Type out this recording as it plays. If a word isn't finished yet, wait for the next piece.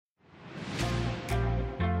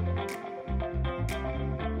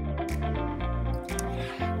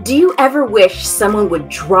Do you ever wish someone would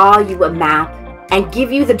draw you a map and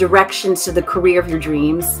give you the directions to the career of your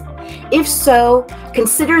dreams? If so,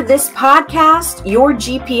 consider this podcast your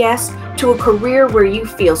GPS to a career where you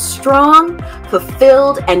feel strong,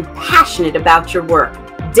 fulfilled, and passionate about your work,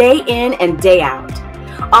 day in and day out.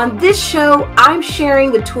 On this show, I'm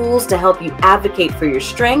sharing the tools to help you advocate for your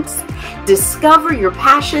strengths, discover your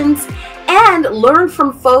passions, and learn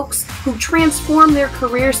from folks who transform their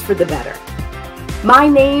careers for the better. My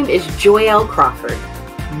name is Joyelle Crawford,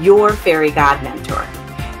 your fairy god mentor.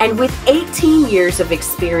 And with 18 years of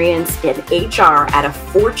experience in HR at a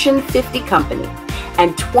Fortune 50 company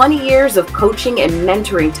and 20 years of coaching and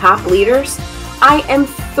mentoring top leaders, I am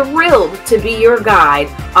thrilled to be your guide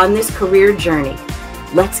on this career journey.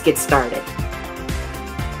 Let's get started.